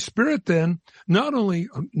Holy Spirit then, not only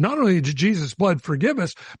did Jesus' blood forgive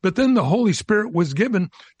us, but then the Holy Spirit was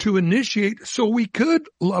given to initiate so we could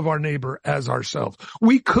love our neighbor as ourselves.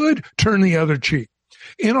 We could turn the other cheek.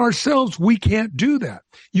 In ourselves, we can't do that.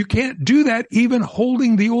 You can't do that even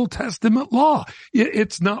holding the Old Testament law.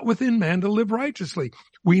 It's not within man to live righteously.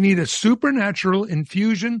 We need a supernatural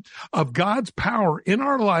infusion of God's power in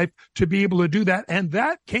our life to be able to do that. And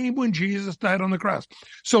that came when Jesus died on the cross.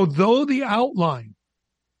 So though the outline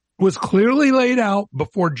was clearly laid out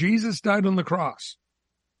before Jesus died on the cross,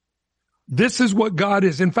 this is what God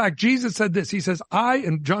is. In fact, Jesus said this. He says,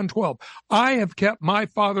 in John 12, I have kept my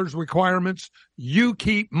Father's requirements. You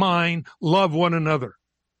keep mine. Love one another.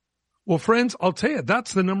 Well, friends, I'll tell you,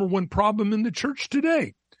 that's the number one problem in the church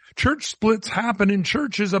today. Church splits happen in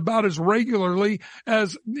churches about as regularly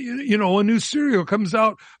as, a new cereal comes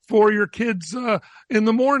out for your kids in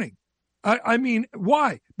the morning. I mean,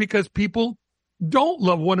 why? Because people don't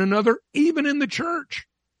love one another, even in the church.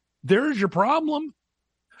 There's your problem.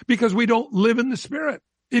 Because we don't live in the Spirit.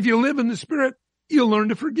 If you live in the Spirit, you'll learn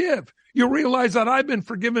to forgive. You'll realize that I've been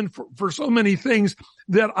forgiven for so many things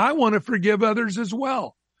that I want to forgive others as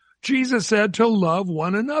well. Jesus said to love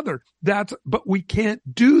one another. But we can't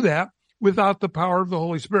do that without the power of the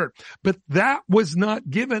Holy Spirit. But that was not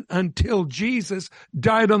given until Jesus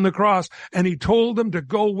died on the cross, and he told them to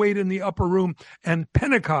go wait in the upper room. And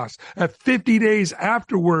Pentecost, at 50 days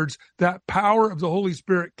afterwards, that power of the Holy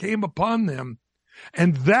Spirit came upon them.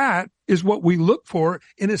 And that is what we look for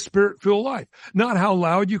in a Spirit-filled life. Not how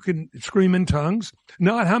loud you can scream in tongues,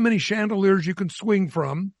 not how many chandeliers you can swing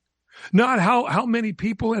from, not how many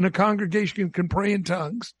people in a congregation can pray in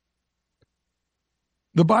tongues.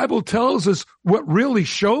 The Bible tells us what really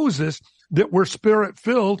shows us that we're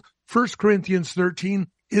Spirit-filled. 1 Corinthians 13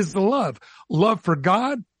 is the love. Love for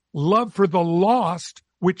God, love for the lost,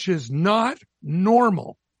 which is not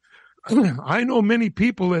normal. I know many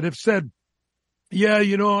people that have said, yeah,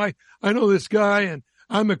 I know this guy and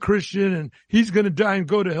I'm a Christian and he's going to die and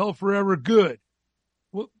go to hell forever. Good.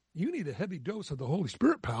 Well, you need a heavy dose of the Holy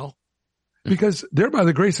Spirit, pal, because there by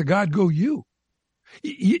the grace of God go you.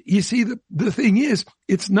 You see, the thing is,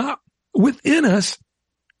 it's not within us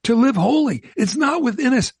to live holy. It's not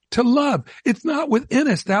within us to love. It's not within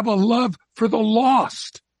us to have a love for the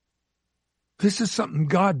lost. This is something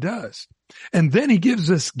God does. And then he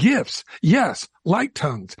gives us gifts. Yes, like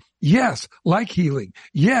tongues. Yes, like healing.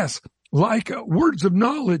 Yes, like words of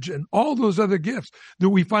knowledge and all those other gifts that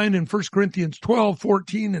we find in 1 Corinthians 12,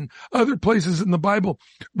 14, and other places in the Bible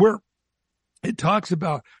where it talks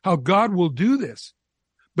about how God will do this.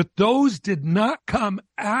 But those did not come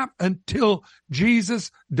until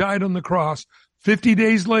Jesus died on the cross. 50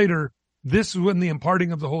 days later, this is when the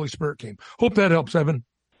imparting of the Holy Spirit came. Hope that helps, Evan.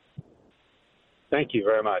 Thank you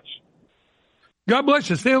very much. God bless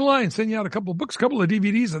you. Stay in line. Send you out a couple of books, a couple of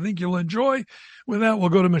DVDs I think you'll enjoy. With that, we'll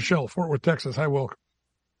go to Michelle, Fort Worth, Texas. Hi, welcome.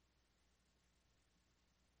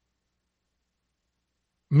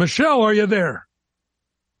 Michelle, are you there?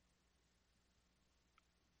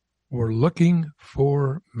 We're looking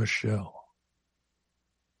for Michelle.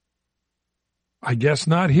 I guess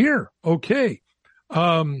not here. Okay.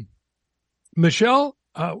 Michelle,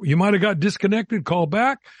 you might have got disconnected. Call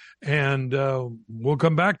back and we'll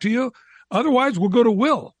come back to you. Otherwise, we'll go to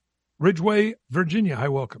Will. Ridgeway, Virginia. Hi,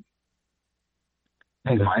 welcome.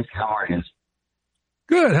 Hey, Mike. How are you?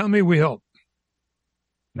 Good. How may we help?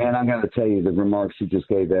 Man, I got to tell you, the remarks you just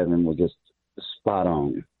gave, Evan, were just spot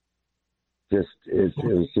on. It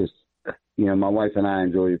was just, my wife and I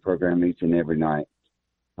enjoy your program each and every night.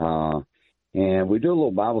 And we do a little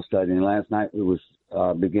Bible study, and last night we was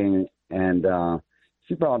beginning, and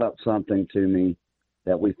she brought up something to me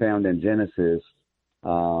that we found in Genesis,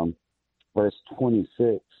 verse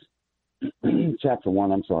 26, chapter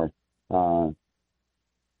 1, I'm sorry,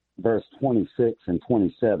 verse 26 and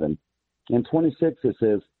 27. In 26 it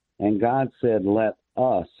says, and God said, let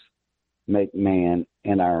us make man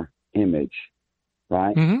in our image,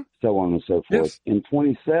 right? Mm-hmm. So on and so forth. Yes. In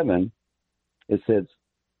 27 it says,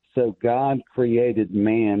 so God created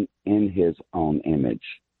man in his own image,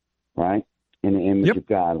 right? In the image of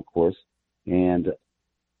God, of course. And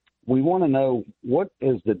we want to know, what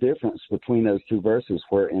is the difference between those two verses,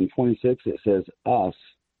 where in 26 it says us,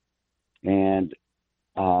 and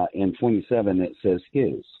in 27 it says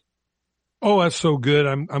his. Oh, that's so good.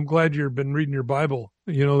 I'm glad you've been reading your Bible.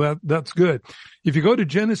 That's good. If you go to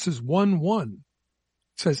Genesis 1:1, it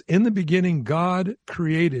says, in the beginning, God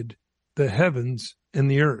created the heavens and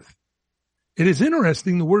the earth. It is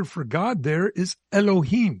interesting. The word for God there is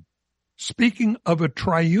Elohim, speaking of a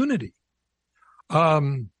triunity.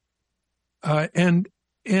 And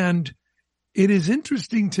it is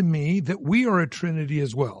interesting to me that we are a trinity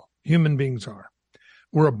as well. Human beings are.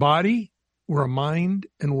 We're a body, we're a mind,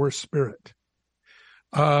 and we're a spirit.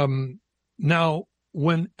 Now,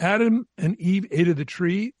 when Adam and Eve ate of the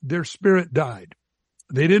tree, their spirit died.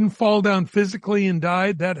 They didn't fall down physically and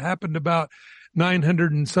died. That happened about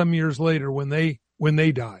 900 and some years later when they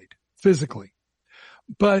died physically.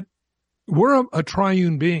 But we're a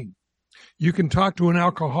triune being. You can talk to an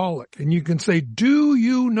alcoholic and you can say, do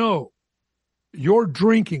you know you're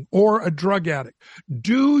drinking, or a drug addict?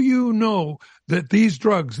 Do you know that these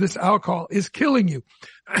drugs, this alcohol is killing you?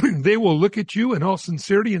 They will look at you in all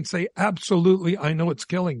sincerity and say, absolutely, I know it's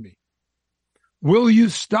killing me. Will you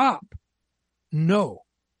stop? No.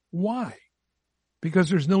 Why? Because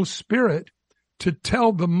there's no spirit to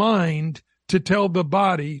tell the mind, to tell the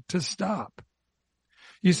body to stop.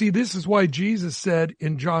 You see, this is why Jesus said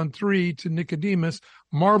in John 3 to Nicodemus,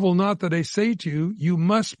 marvel not that I say to you, you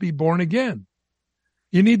must be born again.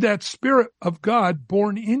 You need that Spirit of God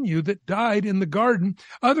born in you that died in the garden.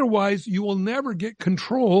 Otherwise, you will never get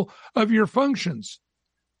control of your functions.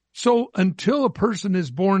 So until a person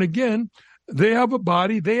is born again, they have a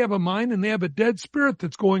body, they have a mind, and they have a dead spirit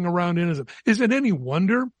that's going around in them. Is it any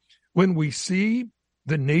wonder when we see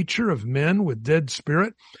the nature of men with dead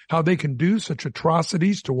spirit, how they can do such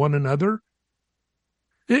atrocities to one another?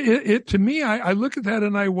 To me, I look at that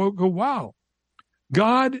and I go, wow.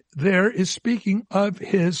 God there is speaking of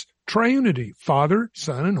his triunity, Father,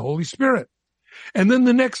 Son, and Holy Spirit. And then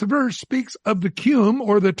the next verse speaks of the cum,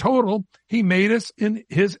 or the total. He made us in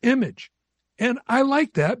his image. And I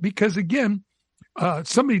like that because, again,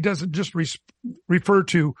 somebody doesn't just refer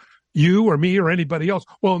to you or me or anybody else.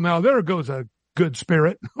 Well, now there goes a good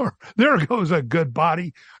spirit, or there goes a good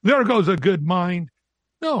body, there goes a good mind.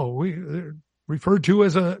 No, they're referred to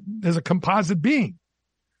as a composite being.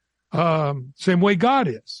 Same way God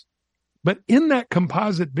is. But in that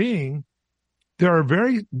composite being, there are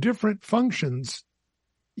very different functions,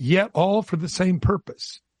 yet all for the same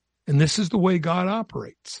purpose. And this is the way God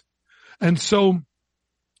operates. And so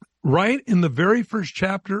right in the very first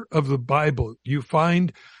chapter of the Bible, you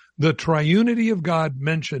find the triunity of God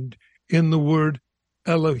mentioned in the word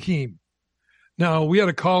Elohim. Now, we had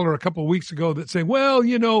a caller a couple of weeks ago that said, well,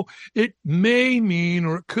 it may mean,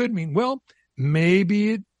 or it could mean. Well,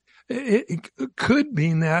 maybe it could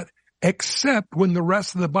mean that, except when the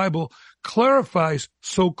rest of the Bible clarifies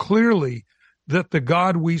so clearly that the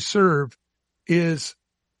God we serve is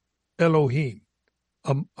Elohim,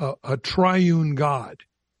 a triune God.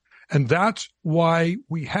 And that's why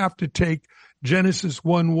we have to take Genesis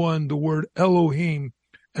 1:1, the word Elohim,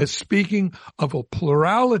 as speaking of a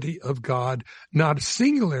plurality of God, not a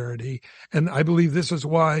singularity. And I believe this is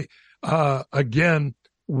why, again,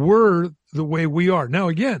 we're the way we are. Now,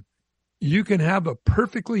 again, you can have a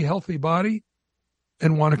perfectly healthy body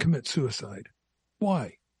and want to commit suicide.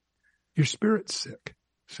 Why? Your spirit's sick.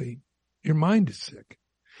 See, your mind is sick.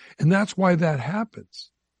 And that's why that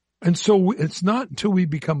happens. And so it's not until we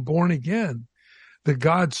become born again that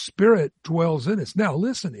God's Spirit dwells in us. Now,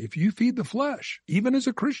 listen, if you feed the flesh, even as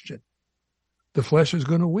a Christian, the flesh is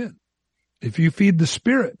going to win. If you feed the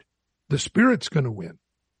Spirit's going to win.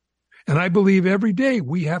 And I believe every day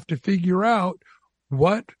we have to figure out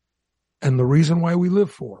what and the reason why we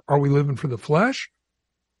live for. Are we living for the flesh?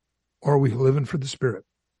 or are we living for the Spirit?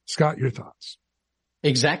 Scott, your thoughts?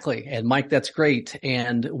 Exactly. And Mike, that's great.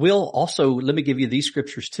 And we'll also, let me give you these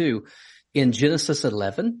scriptures too. In Genesis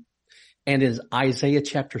 11 and in Isaiah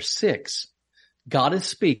chapter 6, God is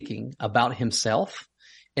speaking about himself.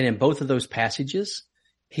 And in both of those passages,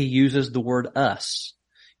 he uses the word us.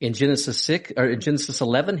 In Genesis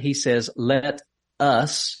 11, he says, let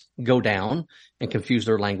us go down, and confuse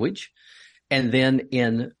their language. And then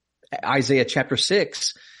in Isaiah chapter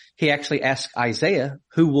 6, he actually asks Isaiah,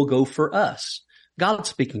 who will go for us? God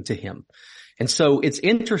speaking to him. And so it's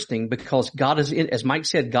interesting because God is, as Mike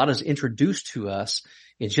said, God is introduced to us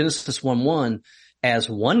in Genesis 1:1 as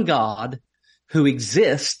one God who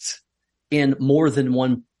exists in more than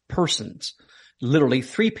one persons, literally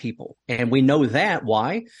three people. And we know that.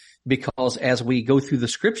 Why? Because as we go through the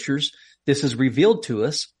scriptures, this is revealed to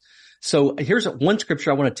us. So here's one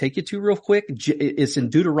scripture I want to take you to real quick. It's in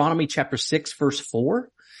Deuteronomy chapter 6, verse 4.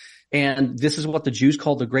 And this is what the Jews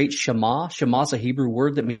call the great Shema. Shema is a Hebrew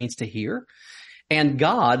word that means to hear. And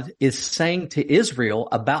God is saying to Israel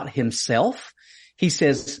about himself. He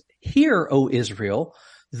says, hear, O Israel,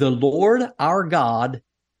 the Lord our God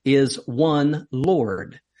is one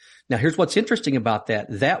Lord. Now here's what's interesting about that.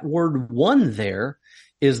 That word one there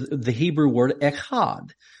is the Hebrew word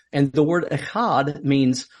echad. And the word echad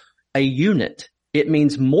means a unit. It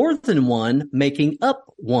means more than one making up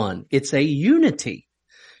one. It's a unity.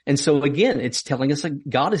 And so again, it's telling us,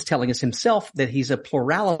 God is telling us himself that he's a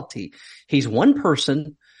plurality. He's one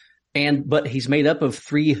person, but he's made up of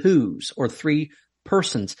three who's, or three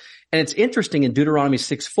persons. And it's interesting in Deuteronomy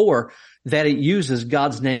 6:4 that it uses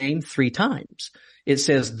God's name three times. It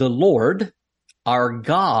says, the Lord, our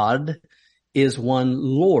God, is one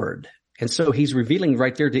Lord. And so he's revealing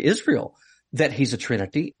right there to Israel that he's a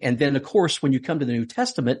Trinity. And then, of course, when you come to the New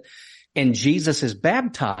Testament and Jesus is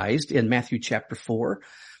baptized in Matthew chapter 4,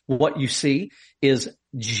 what you see is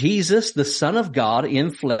Jesus, the Son of God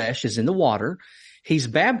in flesh, is in the water. He's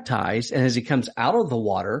baptized, and as he comes out of the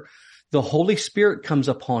water, the Holy Spirit comes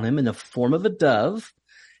upon him in the form of a dove.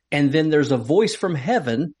 And then there's a voice from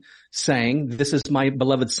heaven saying, this is my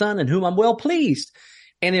beloved Son in whom I'm well pleased.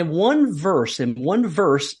 And in one verse in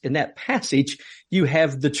that passage, you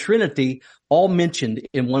have the Trinity all mentioned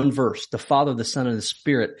in one verse, the Father, the Son, and the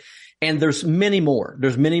Spirit. And there's many more.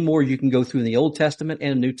 There's many more you can go through in the Old Testament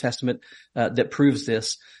and the New Testament that proves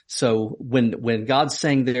this. So when God's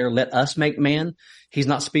saying there, let us make man, he's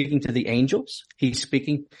not speaking to the angels. He's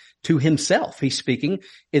speaking to himself. He's speaking,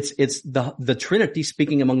 it's the Trinity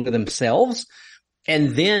speaking among themselves.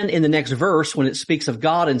 And then in the next verse, when it speaks of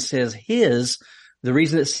God and says his, the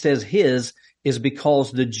reason it says his is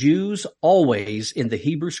because the Jews always in the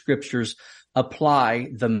Hebrew scriptures apply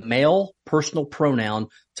the male personal pronoun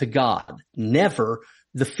to God, never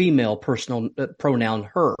the female personal pronoun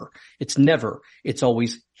her. It's never, it's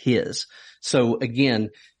always his. So again,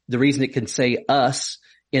 the reason it can say us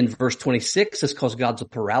in verse 26 is because God's a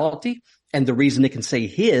plurality. And the reason it can say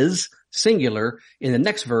his singular in the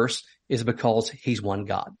next verse is because he's one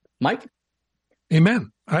God. Mike?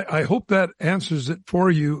 Amen. I hope that answers it for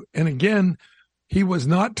you. And again, he was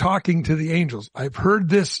not talking to the angels. I've heard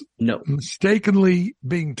this mistakenly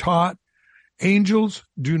being taught. Angels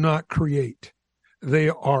do not create. They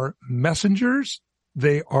are messengers.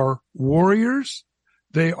 They are warriors.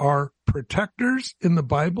 They are protectors in the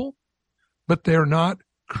Bible, but they're not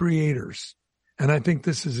creators. And I think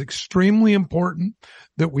this is extremely important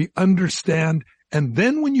that we understand. And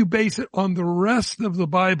then when you base it on the rest of the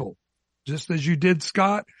Bible, just as you did,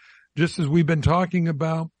 Scott, just as we've been talking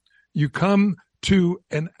about, you come to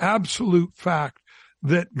an absolute fact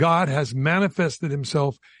that God has manifested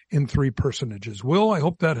himself in three personages. Will, I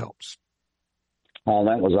hope that helps. Oh,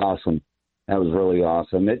 that was awesome. That was really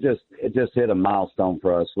awesome. It just hit a milestone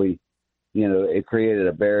for us. It created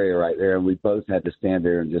a barrier right there, and we both had to stand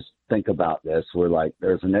there and just think about this. We're like,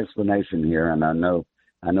 there's an explanation here, and I know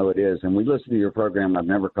it is. And we listened to your program. I've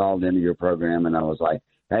never called into your program, and I was like,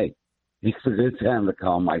 hey, it's a good time to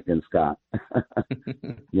call Mike and Scott.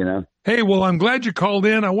 Hey, well, I'm glad you called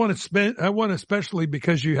in. I want especially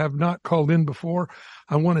because you have not called in before,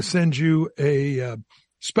 I want to send you a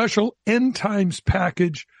special End Times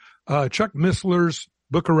package, Chuck Missler's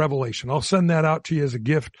Book of Revelation. I'll send that out to you as a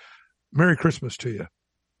gift. Merry Christmas to you.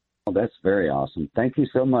 Oh, that's very awesome. Thank you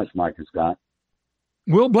so much, Mike and Scott.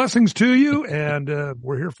 Will, blessings to you, and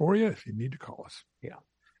we're here for you if you need to call us. Yeah.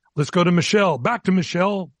 Let's go to Michelle. Back to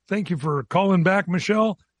Michelle. Thank you for calling back,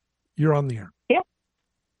 Michelle. You're on the air. Yeah.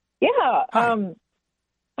 Hi.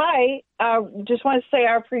 Hi. I just want to say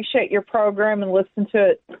I appreciate your program and listen to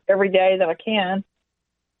it every day that I can.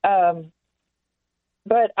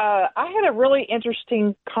 But I had a really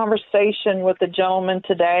interesting conversation with a gentleman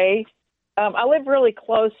today. I live really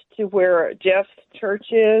close to where Jeff's church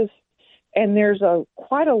is, and there's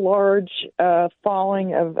quite a large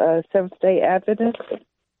following of Seventh-day Adventists.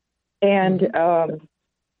 And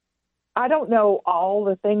I don't know all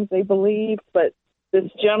the things they believe, but this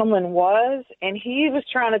gentleman was, and he was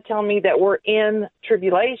trying to tell me that we're in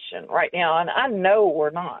tribulation right now, and I know we're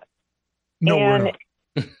not. No, we're not.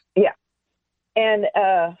 Yeah. And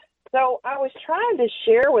so I was trying to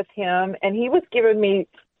share with him, and he was giving me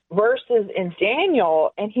verses in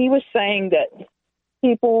Daniel, and he was saying that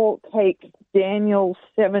people take Daniel's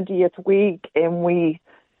 70th week and we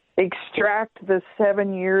extract the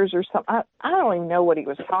 7 years or something. I don't even know what he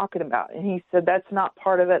was talking about. And he said, that's not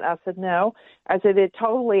part of it. I said, no. I said, it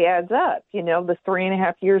totally adds up. You know, the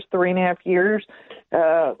 3.5 years, 3.5 years.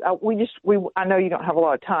 I know you don't have a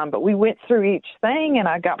lot of time, but we went through each thing, and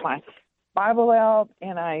I got my Bible out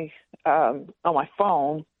and on my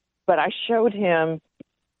phone, but I showed him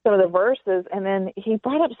some of the verses, and then he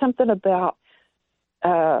brought up something about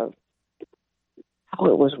it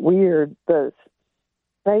was weird. The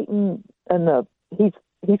Satan and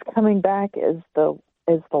he's coming back as the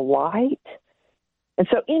light. And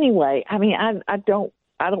so anyway, I mean, I don't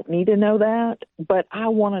need to know that, but I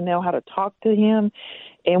want to know how to talk to him.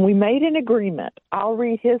 And we made an agreement. I'll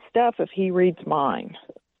read his stuff if he reads mine.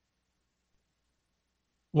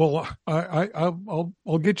 Well,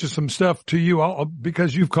 I'll get you some stuff to you.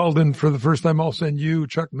 Because you've called in for the first time, I'll send you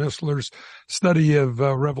Chuck Missler's study of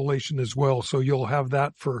Revelation as well. So you'll have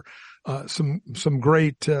that for some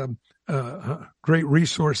great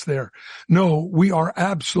resource there. No, we are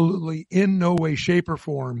absolutely in no way, shape, or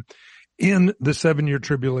form in the 7-year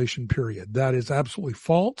tribulation period. That is absolutely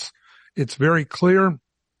false. It's very clear.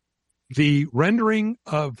 The rendering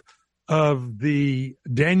of the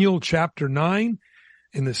Daniel chapter 9,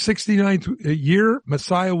 in the 69th year,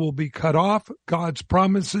 Messiah will be cut off. God's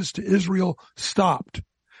promises to Israel stopped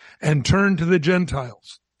and turned to the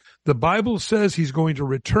Gentiles. The Bible says he's going to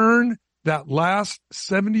return that last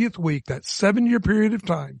 70th week, that 7-year period of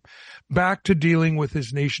time, back to dealing with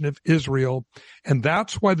his nation of Israel. And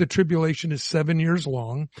that's why the tribulation is 7 years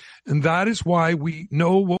long. And that is why we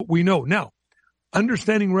know what we know. Now,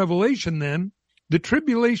 understanding Revelation then, the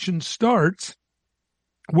tribulation starts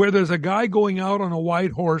where there's a guy going out on a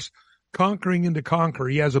white horse, conquering and to conquer.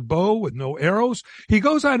 He has a bow with no arrows. He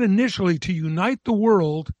goes out initially to unite the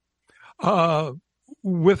world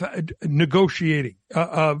with negotiating,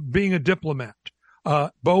 being a diplomat,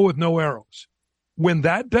 bow with no arrows. When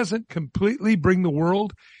that doesn't completely bring the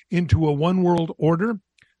world into a one world order,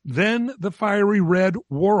 then the fiery red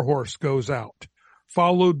war horse goes out,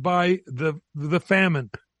 followed by the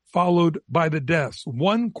famine, followed by the deaths.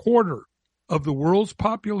 1/4 of the world's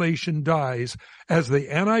population dies as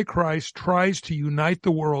the Antichrist tries to unite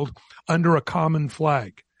the world under a common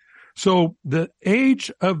flag. So the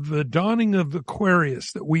age of the dawning of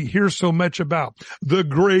Aquarius that we hear so much about, the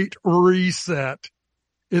Great Reset,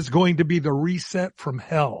 is going to be the reset from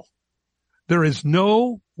hell. There is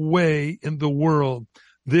no way in the world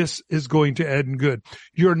this is going to end good.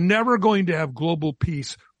 You're never going to have global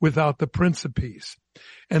peace without the Prince of Peace.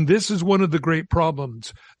 And this is one of the great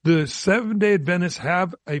problems. The Seventh-day Adventists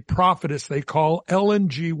have a prophetess they call Ellen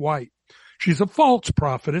G. White. She's a false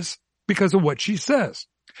prophetess because of what she says.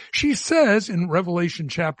 She says in Revelation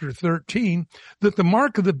chapter 13 that the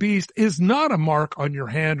mark of the beast is not a mark on your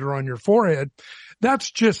hand or on your forehead. That's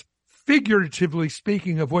just figuratively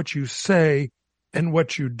speaking of what you say and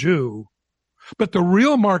what you do. But the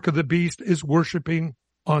real mark of the beast is worshiping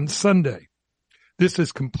on Sunday. This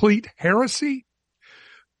is complete heresy.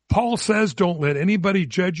 Paul says, don't let anybody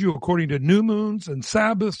judge you according to new moons and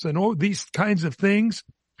Sabbaths and all these kinds of things.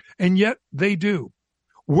 And yet they do.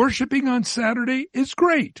 Worshiping on Saturday is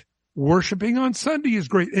great. Worshiping on Sunday is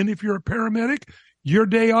great. And if you're a paramedic, your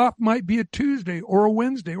day off might be a Tuesday or a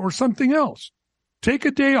Wednesday or something else. Take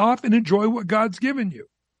a day off and enjoy what God's given you.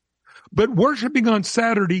 But worshiping on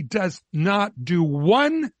Saturday does not do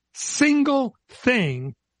one single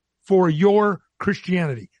thing for your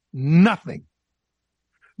Christianity. Nothing.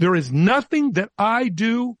 There is nothing that I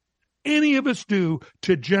do, any of us do,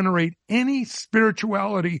 to generate any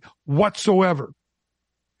spirituality whatsoever.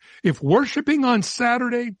 If worshiping on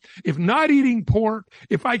Saturday, if not eating pork,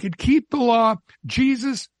 if I could keep the law,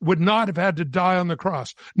 Jesus would not have had to die on the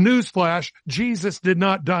cross. Newsflash, Jesus did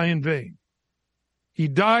not die in vain. He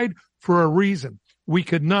died for a reason. We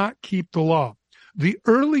could not keep the law. The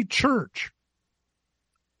early church,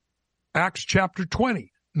 Acts chapter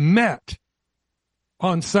 20, met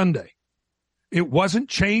on Sunday. It wasn't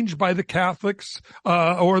changed by the Catholics,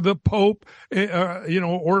 or the Pope,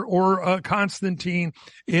 or Constantine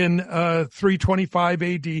in 325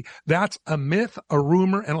 AD. That's a myth, a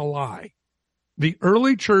rumor, and a lie. The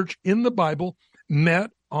early church in the Bible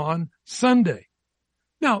met on Sunday.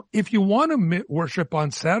 Now, if you want to worship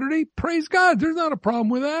on Saturday, praise God. There's not a problem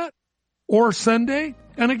with that. Or Sunday.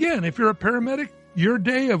 And again, if you're a paramedic, your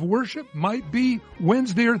day of worship might be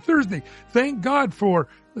Wednesday or Thursday. Thank God for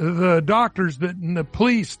the doctors and the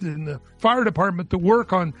police and the fire department that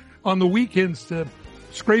work on the weekends to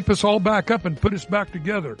scrape us all back up and put us back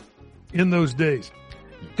together in those days.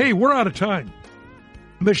 Hey, we're out of time.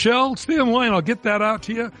 Michelle, stay on the line. I'll get that out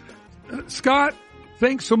to you. Scott,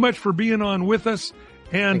 thanks so much for being on with us.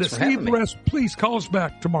 And Steve Rest, please call us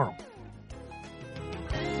back tomorrow.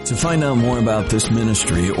 To find out more about this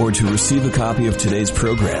ministry or to receive a copy of today's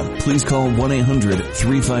program, please call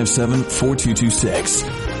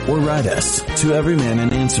 1-800-357-4226 or write us to Every Man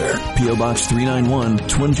an Answer, P.O. Box 391,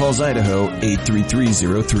 Twin Falls, Idaho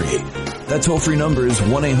 83303. That toll-free number is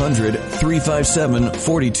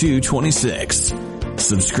 1-800-357-4226.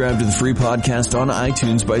 Subscribe to the free podcast on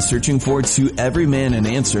iTunes by searching for To Every Man an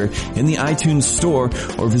Answer in the iTunes store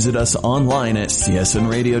or visit us online at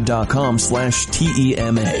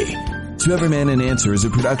csnradio.com/TEMA. To Every Man an Answer is a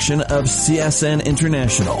production of CSN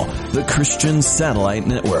International, the Christian Satellite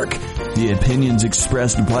Network. The opinions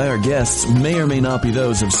expressed by our guests may or may not be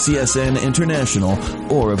those of CSN International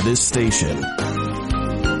or of this station.